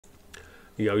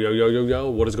Yo, yo, yo, yo, yo,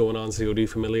 what is going on, CoD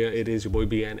Familia? It is your boy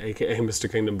BN, aka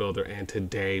Mr. Kingdom Builder, and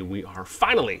today we are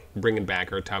finally bringing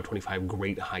back our Top 25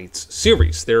 Great Heights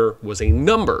series. There was a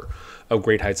number of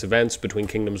Great Heights events between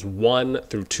Kingdoms 1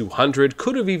 through 200.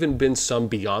 Could have even been some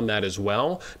beyond that as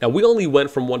well. Now, we only went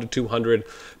from 1 to 200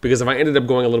 because if I ended up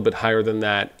going a little bit higher than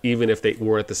that, even if they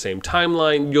were at the same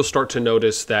timeline, you'll start to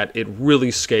notice that it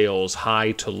really scales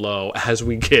high to low as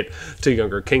we get to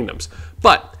younger kingdoms.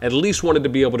 But at least wanted to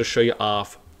be able to show you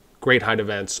off Great Height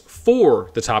events for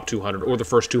the top 200 or the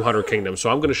first 200 kingdoms.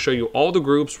 So I'm going to show you all the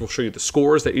groups. We'll show you the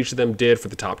scores that each of them did for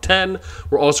the top 10.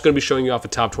 We're also going to be showing you off the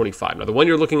top 25. Now, the one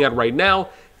you're looking at right now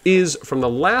is from the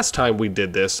last time we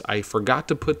did this. I forgot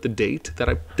to put the date that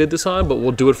I did this on, but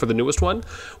we'll do it for the newest one.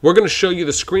 We're going to show you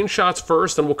the screenshots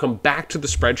first, then we'll come back to the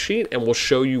spreadsheet and we'll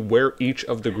show you where each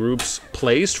of the groups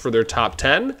placed for their top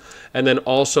 10. And then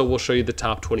also we'll show you the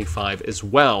top 25 as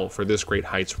well for this Great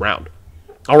Heights round.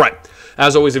 All right,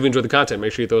 as always, if you enjoyed the content,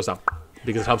 make sure you throw this up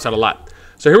because it helps out a lot.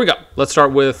 So here we go. Let's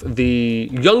start with the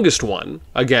youngest one.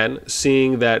 Again,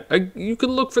 seeing that you can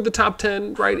look for the top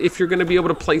 10, right? If you're going to be able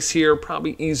to place here,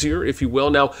 probably easier, if you will.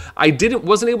 Now, I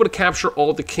wasn't able to capture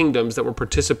all the kingdoms that were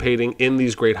participating in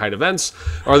these Great Height events,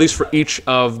 or at least for each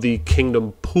of the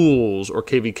kingdom pools or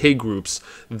KVK groups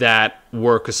that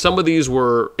were, because some of these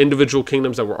were individual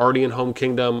kingdoms that were already in home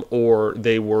kingdom, or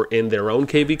they were in their own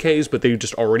KVKs, but they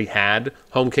just already had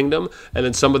home kingdom. And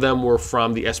then some of them were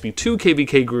from the SB2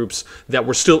 KVK groups that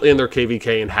were still in their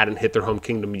KVK and hadn't hit their home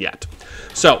kingdom yet.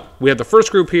 So we have the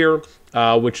first group here,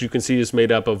 which you can see is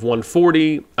made up of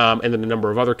 140, and then a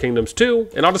number of other kingdoms too.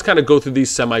 And I'll just kind of go through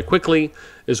these semi-quickly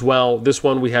as well. This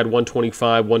one we had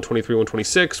 125, 123,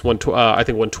 126, I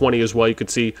think 120 as well. You could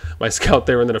see my scout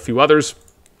there and then a few others.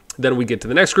 Then we get to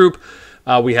the next group.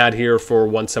 We had here for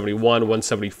 171,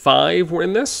 175 were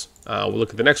in this. We'll look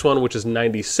at the next one, which is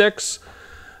 96.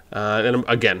 And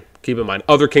again, keep in mind,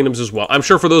 other kingdoms as well. I'm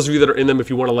sure for those of you that are in them, if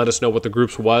you want to let us know what the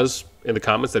groups was in the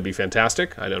comments, that'd be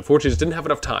fantastic. I unfortunately just didn't have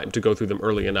enough time to go through them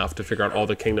early enough to figure out all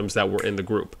the kingdoms that were in the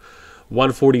group.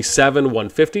 147,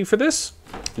 150 for this.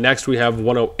 Next we have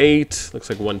 108, looks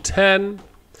like 110.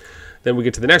 Then we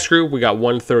get to the next group. We got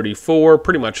 134,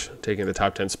 pretty much taking the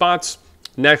top 10 spots.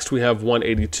 Next we have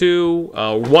 182,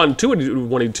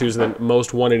 182s, and then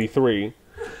most 183.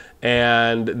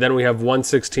 And then we have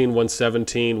 116,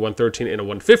 117, 113, and a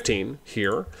 115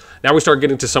 here. Now we start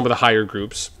getting to some of the higher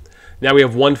groups. Now we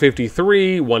have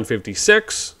 153,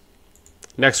 156.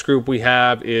 Next group we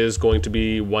have is going to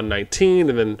be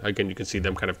 119, and then again you can see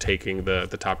them kind of taking the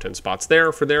top 10 spots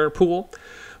there for their pool.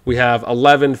 We have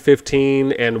 11,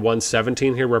 15, and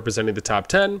 117 here representing the top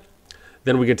 10.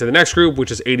 Then we get to the next group,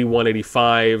 which is 81,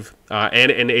 85,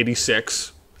 and an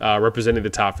 86, representing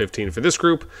the top 15 for this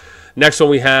group. Next one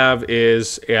we have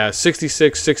is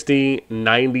 66, 60,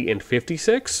 90, and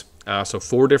 56. So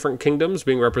 4 different kingdoms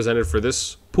being represented for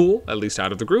this pool, at least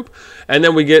out of the group. And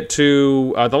then we get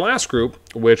to the last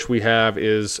group, which we have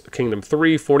is Kingdom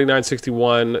 3, 49,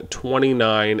 61,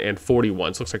 29, and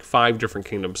 41. So it looks like 5 different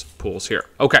kingdoms pools here.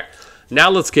 Okay, now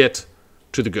let's get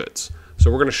to the goods. So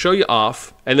we're going to show you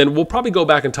off, and then we'll probably go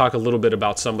back and talk a little bit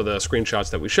about some of the screenshots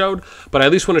that we showed, but I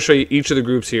at least want to show you each of the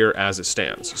groups here as it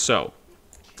stands. So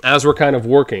as we're kind of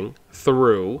working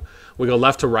through, we go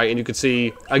left to right, and you can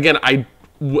see, again, I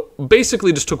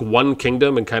basically just took one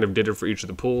kingdom and kind of did it for each of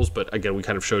the pools, but again, we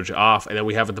kind of showed you off, and then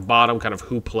we have at the bottom kind of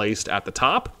who placed at the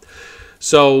top.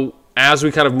 So as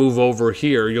we kind of move over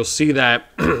here, you'll see that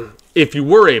if you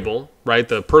were able, right,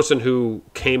 the person who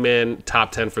came in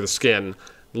top 10 for the skin,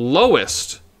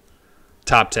 lowest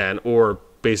top 10 or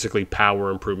basically power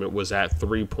improvement was at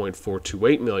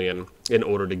 3.428 million in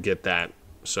order to get that.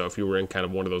 So if you were in kind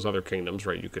of one of those other kingdoms,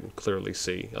 right, you can clearly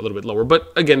see a little bit lower.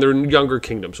 But again, they're younger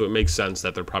kingdoms, so it makes sense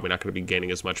that they're probably not going to be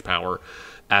gaining as much power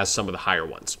as some of the higher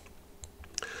ones.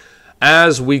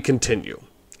 As we continue,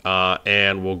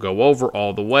 and we'll go over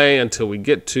all the way until we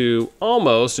get to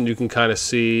almost, and you can kind of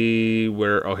see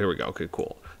where, oh, here we go. Okay,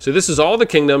 cool. So this is all the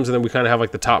kingdoms, and then we kind of have like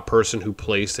the top person who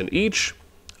placed in each.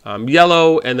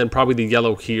 Yellow, and then probably the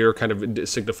yellow here kind of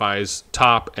signifies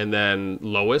top and then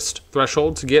lowest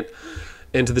threshold to get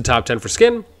into the top 10 for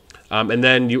skin. And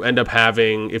then you end up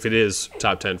having, if it is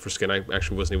top 10 for skin, I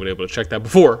actually wasn't even able to check that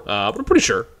before, but I'm pretty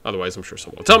sure. Otherwise, I'm sure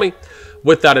someone will tell me.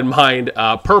 With that in mind,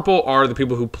 purple are the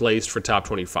people who placed for top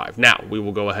 25. Now, we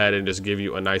will go ahead and just give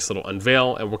you a nice little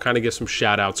unveil, and we'll kind of give some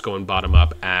shout-outs going bottom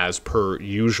up as per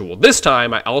usual. This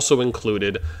time, I also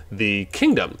included the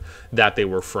kingdom that they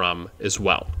were from as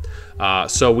well.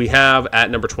 So we have at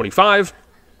number 25,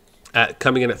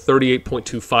 coming in at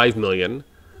 38.25 million,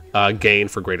 gain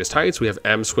for greatest heights. We have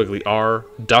M Squiggly R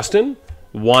Dustin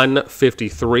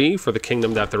 153 for the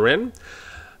kingdom that they're in.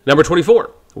 Number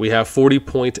 24, we have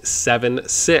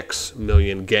 40.76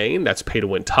 million gain. That's Pay to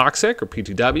Win Toxic, or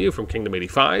PTW, from Kingdom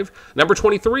 85. Number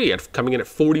 23, coming in at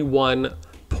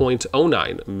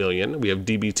 41.09 million, we have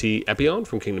DBT Epion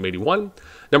from Kingdom 81.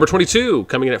 Number 22,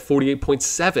 coming in at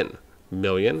 48.7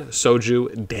 million,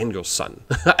 Soju Danielson.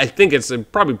 I think it's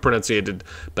probably pronunciated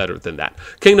better than that.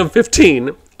 Kingdom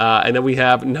 15, and then we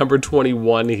have number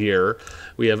 21 here.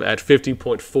 We have at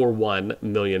 50.41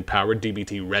 million power,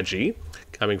 DBT Reggie,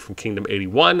 coming from Kingdom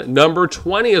 81. Number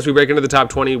 20, as we break into the top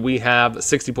 20, we have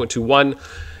 60.21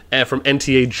 and from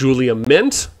NTA Julia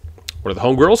Mint, one of the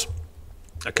homegirls,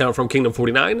 account from Kingdom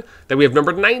 49. Then we have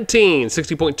number 19,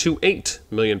 60.28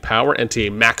 million power,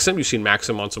 NTA Maxim. You've seen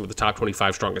Maxim on some of the top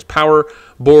 25 strongest power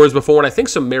boards before, and I think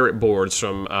some merit boards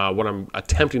from what I'm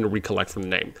attempting to recollect from the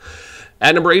name.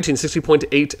 At number 18,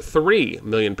 60.83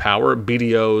 million power,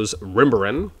 BDO's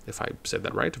Rimbaran, if I said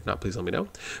that right. If not, please let me know.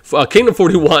 Kingdom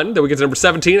 41, then we get to number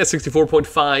 17 at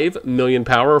 64.5 million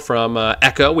power from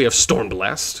Echo. We have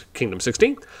Stormblessed, Kingdom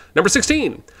 60. Number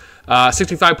 16,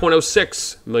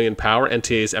 65.06 million power,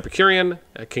 NTA's Epicurean,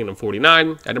 at Kingdom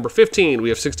 49. At number 15, we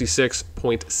have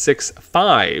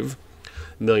 66.65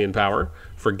 million power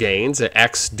for Gains at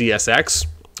XDSX.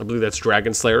 I believe that's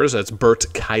Dragon Slayers. That's Bert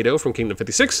Kaido from Kingdom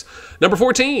 56. Number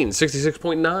 14,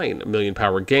 66.9 million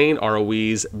power gain.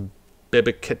 ROE's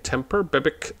Bibic Temper.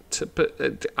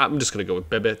 I'm just going to go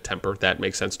with Bibic Temper. That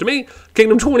makes sense to me.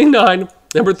 Kingdom 29.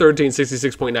 Number 13,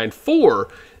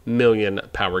 66.94 million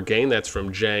power gain. That's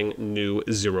from Jang Nu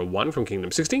 01 from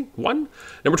Kingdom 61.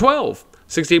 Number 12,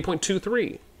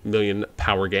 68.23 million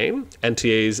power gain.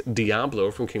 NTA's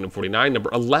Diablo from Kingdom 49. Number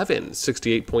 11,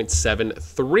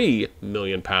 68.73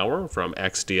 million power from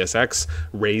XDSX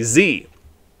Ray Z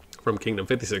from Kingdom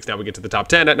 56. Now we get to the top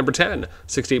 10. At number 10,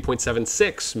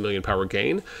 68.76 million power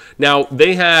gain. Now,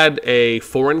 they had a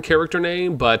foreign character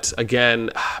name, but again,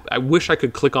 I wish I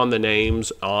could click on the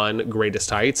names on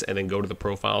Greatest Heights and then go to the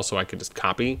profile so I could just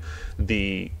copy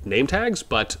the name tags,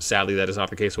 but sadly that is not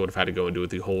the case. I would have had to go and do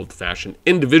it the old-fashioned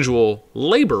individual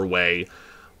labor way,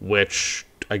 which,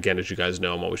 again, as you guys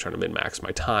know, I'm always trying to min-max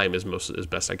my time as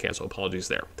best I can, so apologies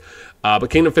there. But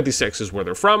Kingdom 56 is where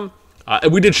they're from.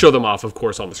 And we did show them off, of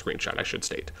course, on the screenshot, I should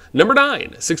state. Number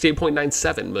 9,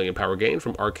 68.97 million power gain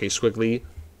from RK Squiggly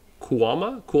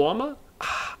Kuama?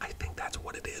 I think that's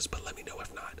what it is, but let me know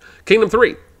if not. Kingdom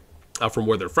 3, from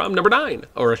where they're from. Number 9,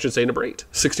 or I should say number 8,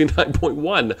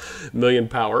 69.1 million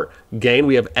power gain.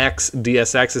 We have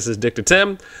XDSX, this is Dictator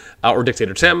Tim,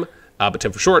 but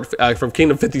Tim for short, from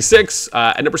Kingdom 56.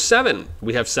 At number 7,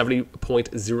 we have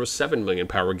 70.07 million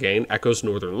power gain, Echo's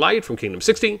Northern Light from Kingdom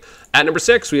 60. At number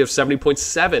 6, we have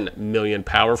 70.7 million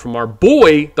power from our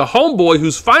boy, the homeboy,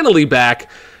 who's finally back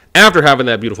after having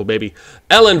that beautiful baby,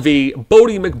 LNV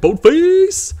Bodie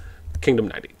McBoatface, Kingdom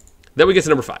 90. Then we get to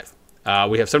number 5.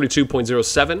 We have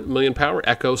 72.07 million power,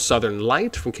 Echo Southern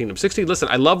Light from Kingdom 60. Listen,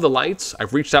 I love the lights.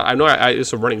 I've reached out. I know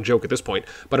it's a running joke at this point,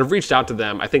 but I've reached out to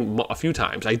them, I think, a few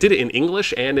times. I did it in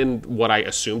English and in what I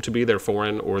assume to be their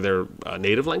foreign or their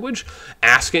native language,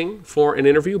 asking for an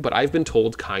interview, but I've been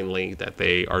told kindly that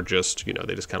they are just,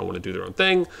 they just kind of want to do their own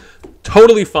thing.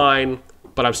 Totally fine,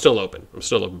 but I'm still open. I'm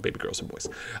still open, baby girls and boys.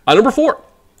 Number 4,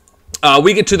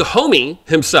 we get to the homie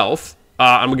himself.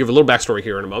 I'm going to give a little backstory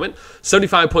here in a moment.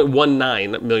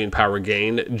 75.19 million power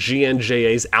gain,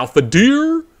 GNJA's Alpha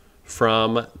Deer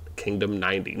from Kingdom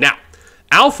 90. Now,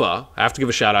 Alpha, I have to give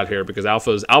a shout out here because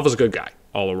Alpha's a good guy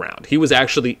all around. He was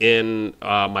actually in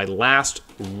my last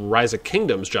Rise of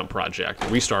Kingdoms jump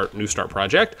project, New Start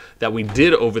project, that we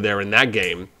did over there in that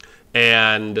game.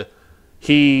 And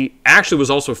he actually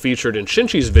was also featured in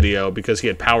Shinchi's video because he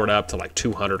had powered up to like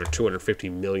 200 or 250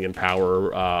 million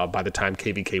power by the time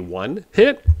KVK1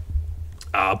 hit.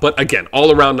 But again,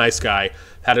 all around nice guy.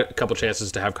 Had a couple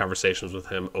chances to have conversations with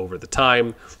him over the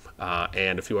time.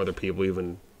 And a few other people,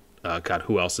 even, God,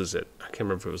 who else is it? I can't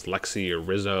remember if it was Lexi or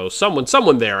Rizzo.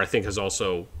 Someone there I think is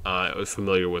also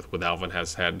familiar with Alvin,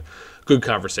 has had good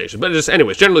conversations. But just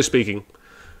anyways, generally speaking,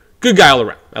 good guy all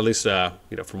around, at least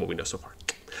from what we know so far.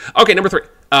 Okay, number 3.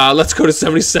 Let's go to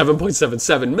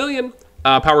 77.77 million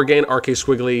power gain, RK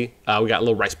Squiggly. We got a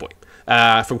little Rice Boy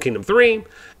from Kingdom 3.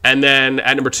 And then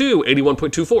at number 2,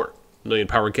 81.24 million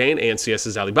power gain,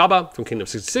 ANCS's Alibaba from Kingdom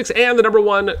 66. And the number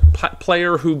 1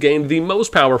 player who gained the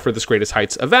most power for this Greatest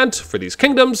Heights event for these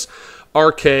kingdoms,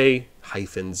 RK-0,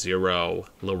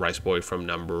 little Rice Boy from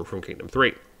Kingdom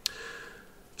 3.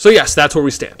 So yes, that's where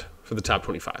we stand for the top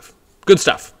 25. Good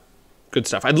stuff. Good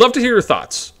stuff. I'd love to hear your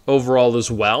thoughts overall as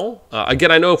well.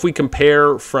 Again, I know if we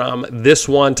compare from this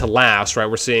one to last, right,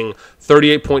 we're seeing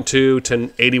 38.2 to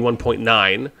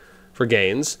 81.9 for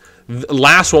gains. The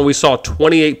last one we saw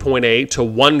 28.8 to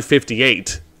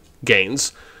 158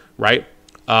 gains, right?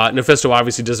 Mephisto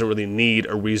obviously doesn't really need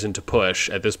a reason to push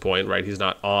at this point, right? He's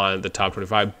not on the top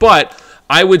 25, but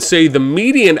I would say the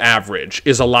median average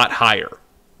is a lot higher,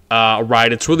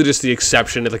 right? It's really just the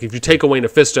exception. Like if you take away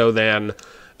Mephisto, then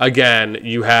again,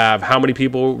 you have how many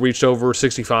people reached over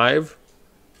 65,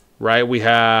 right? We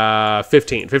have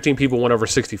 15 people went over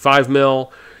 65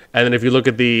 mil. And then if you look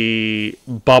at the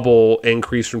bubble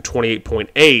increase from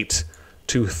 28.8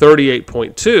 to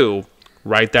 38.2,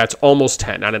 right, that's almost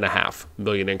 9.5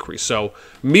 million increase. So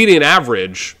median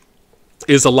average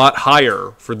is a lot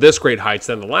higher for this great heights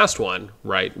than the last one,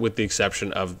 right, with the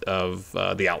exception of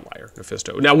the outlier,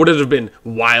 Mephisto. Now, would it have been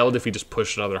wild if he just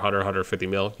pushed another 100, 150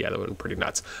 mil? Yeah, that would have been pretty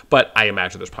nuts. But I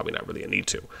imagine there's probably not really a need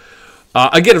to.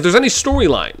 Again, if there's any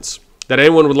storylines that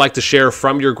anyone would like to share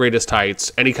from your greatest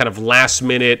heights, any kind of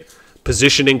last-minute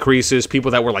position increases,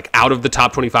 people that were like out of the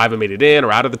top 25 and made it in,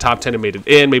 or out of the top 10 and made it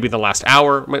in, maybe in the last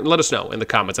hour, let us know in the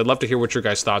comments. I'd love to hear what your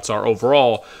guys' thoughts are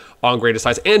overall on greatest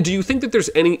heights. And do you think that there's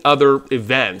any other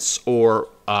events or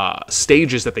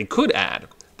stages that they could add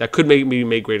that could maybe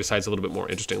make greatest heights a little bit more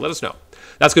interesting? Let us know.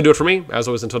 That's going to do it for me. As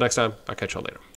always, until next time, I'll catch y'all later.